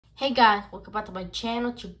Hey guys, welcome back to my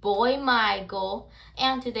channel. It's your boy Michael,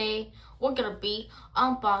 and today we're gonna be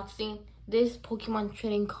unboxing this Pokemon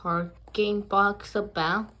trading card game box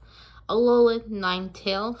about Alolan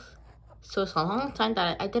Ninetales. So it's a long time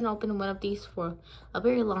that I didn't open one of these for a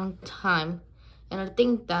very long time, and I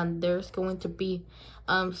think that there's going to be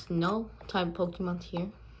snow type Pokemon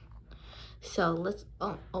here. So let's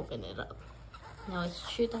open it up. Now it's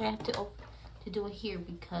true that I have to do it here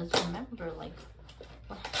because remember, like,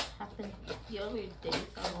 what happened the other days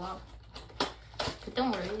a lot. But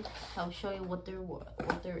don't worry, I'll show you what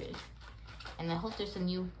there is, and I hope there's a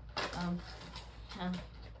new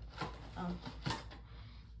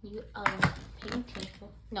painting.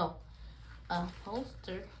 No,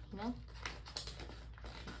 poster. You know.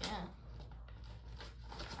 Yeah.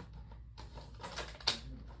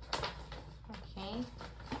 Okay.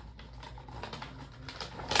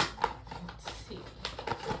 Let's see.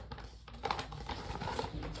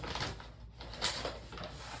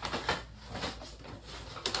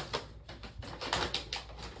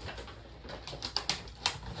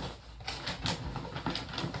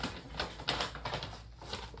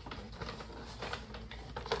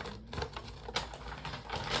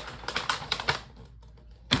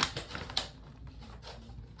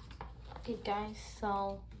 Okay guys,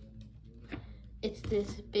 so it's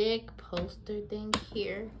this big poster thing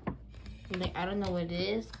here. Like, I don't know what it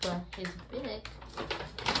is, but it's big.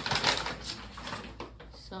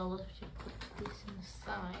 So let's just put this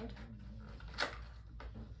inside.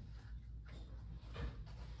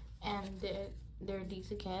 And there are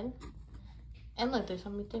these again. And look, there's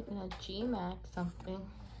something different, a G-Max something.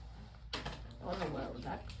 I don't know what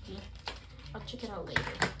that could be. I'll check it out later.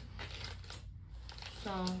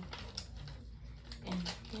 So,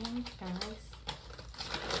 and then guys,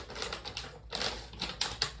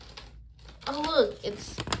 oh look,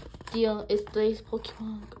 it's these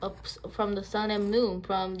Pokemon up from the Sun and Moon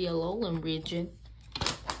from the Alolan region.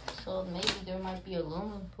 So maybe there might be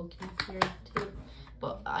Alolan Pokemon here too,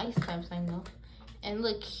 but ice types I know. And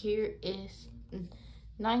look, here is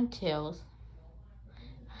Ninetales.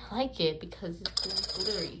 I like it because it's really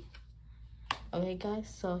glittery. Okay guys,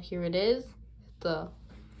 so here it is.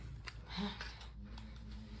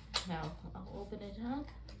 Now I'll open it up.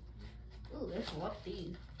 Ooh, there's a lot of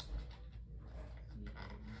these.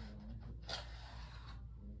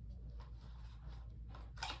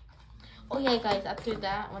 Oh yeah guys, after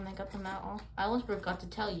that, when I got them out, I almost forgot to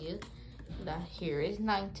tell you that here is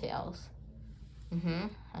Ninetales. I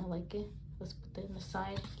like it. Let's put that in the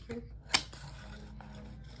side here.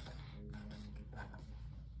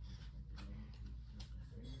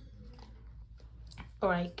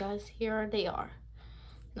 Alright guys, here they are.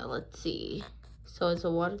 Now let's see. So it's a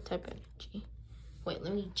water type energy. Wait,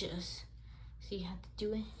 let me just see how to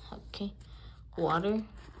do it. Okay. Water.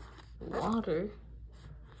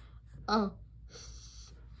 Oh,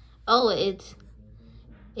 it's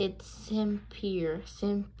Simpor.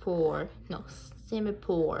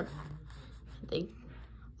 I think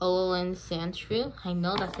Alolan Sandshrew. I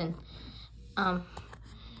know that's an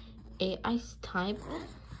a ice type.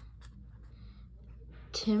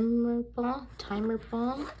 Timer bomb,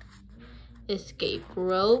 escape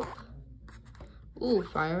rope. Ooh,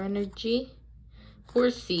 fire energy.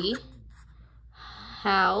 Horsey.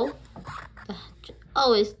 Howl.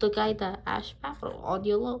 Oh, it's the guy that Ash battled on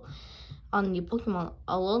the Pokemon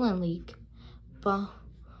Alolan League.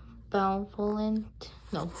 Bowland.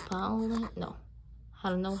 No. I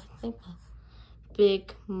don't know what I think.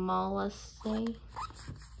 Big Mollusay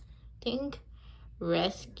thing.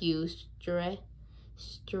 Rescue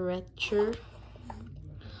Stretcher.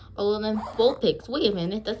 Alolan Vulpix. Wait a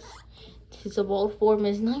minute, that's his evolved form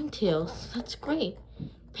is Ninetales. That's great.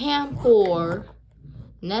 Pampor.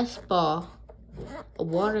 Nestball. A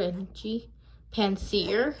water energy.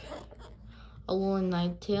 Panseer. Alolan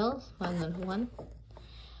Ninetales. Another one.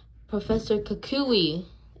 Professor Kukui.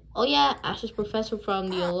 Oh yeah, Ash's professor from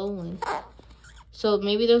the Alolan. So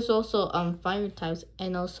maybe there's also fire types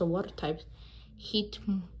and also water types.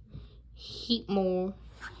 Heatmore.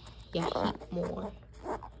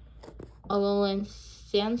 Alolan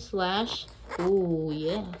Sandslash. Ooh,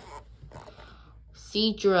 yeah.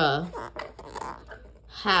 Seadra.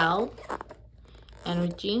 Howl.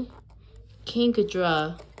 Energy.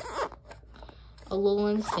 Kinkadra.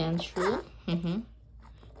 Alolan Sandshrew.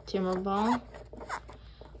 Timberball.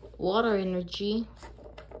 Water energy.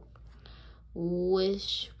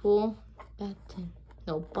 Wishful button.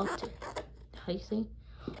 How do you say?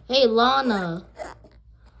 Hey, Lana.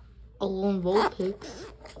 Alolan Vulpix.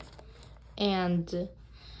 And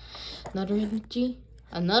another energy.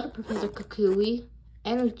 Another Professor Kukui.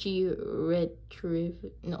 energy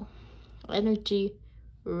retrieve, no, energy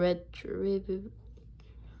retrieve,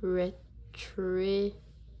 retrieve,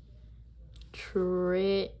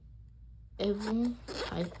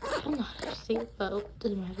 I don't know how to say it, but it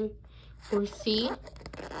doesn't matter. For C,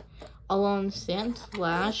 alone sand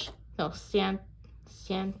slash, no, sandlash,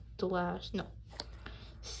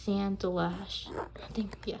 I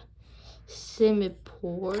think, yeah.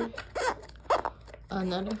 Simipore,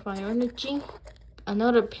 another fire energy,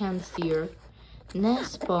 another Panseer,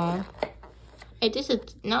 Nest Ball. Hey, this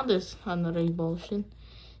is, now there's another emotion.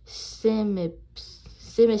 Simiseer,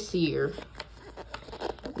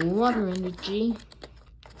 water energy,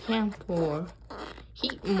 Campor,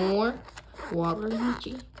 heat more, water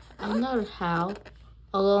energy, another Howl,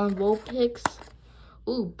 alone Vulpix,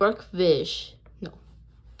 ooh, Bruckfish, no,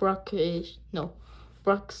 Bruckfish, no,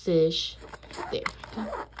 Bruxish, there we go.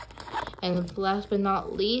 And last but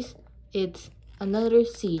not least, it's another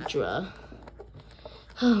Seadra.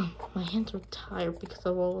 My hands are tired because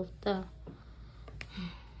of all of that.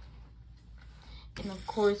 And of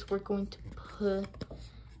course, we're going to put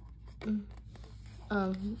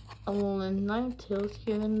a little ninetales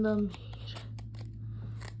here in the middle.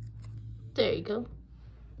 There you go.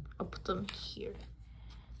 I'll put them here.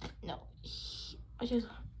 No, I just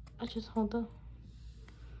hold on.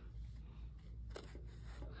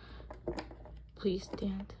 Please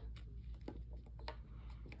stand.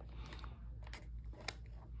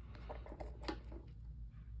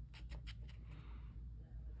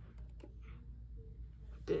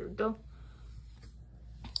 There we go.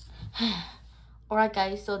 Alright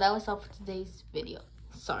guys, so that was all for today's video.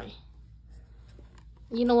 Sorry.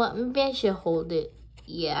 You know what? Maybe I should hold it.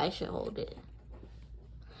 Yeah, I should hold it.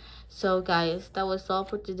 So guys, that was all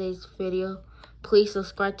for today's video. Please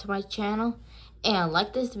subscribe to my channel and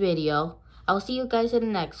like this video. I'll see you guys in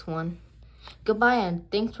the next one. Goodbye and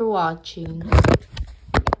thanks for watching.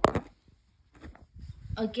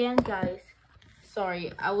 Again guys,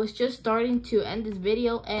 sorry, I was just starting to end this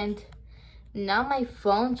video and now my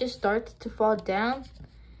phone just started to fall down.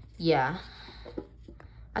 Yeah,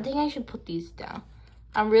 I think I should put these down.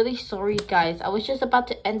 I'm really sorry guys. I was just about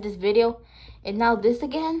to end this video and now this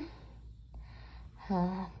again.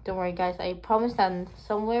 Don't worry guys, I promise that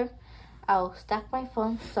somewhere I'll stack my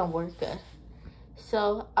phone somewhere good.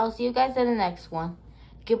 So I'll see you guys in the next one.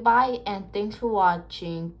 Goodbye and thanks for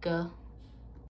watching.